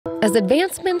As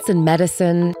advancements in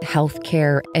medicine,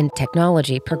 healthcare, and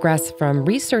technology progress from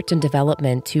research and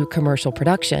development to commercial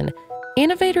production,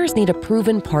 innovators need a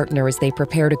proven partner as they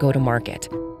prepare to go to market.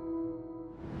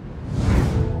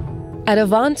 At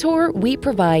Avantor, we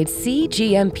provide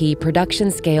cGMP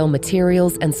production-scale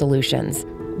materials and solutions,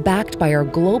 backed by our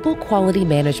global quality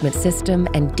management system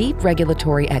and deep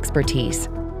regulatory expertise.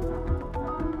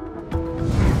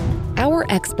 Our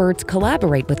experts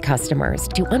collaborate with customers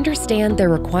to understand their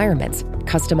requirements,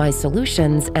 customize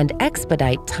solutions, and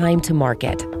expedite time to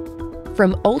market.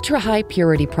 From ultra-high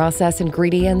purity process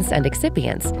ingredients and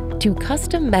excipients to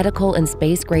custom medical and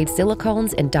space-grade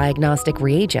silicones and diagnostic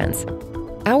reagents,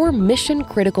 our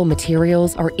mission-critical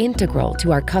materials are integral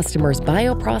to our customers'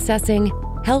 bioprocessing,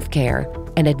 healthcare,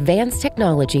 and advanced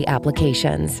technology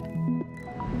applications.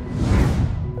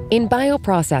 In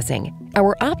bioprocessing,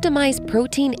 our optimized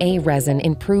Protein A resin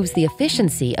improves the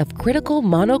efficiency of critical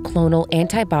monoclonal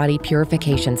antibody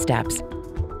purification steps.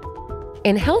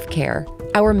 In healthcare,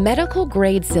 our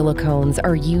medical-grade silicones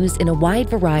are used in a wide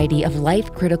variety of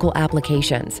life-critical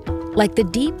applications, like the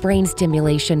deep brain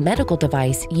stimulation medical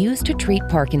device used to treat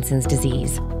Parkinson's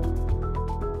disease.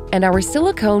 And our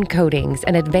silicone coatings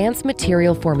and advanced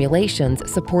material formulations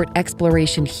support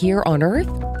exploration here on Earth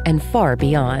and far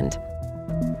beyond.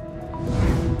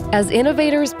 As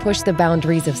innovators push the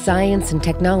boundaries of science and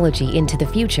technology into the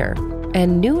future,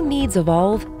 and new needs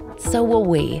evolve, so will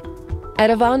we. At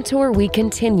Avantor, we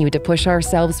continue to push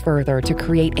ourselves further to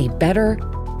create a better,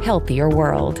 healthier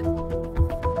world.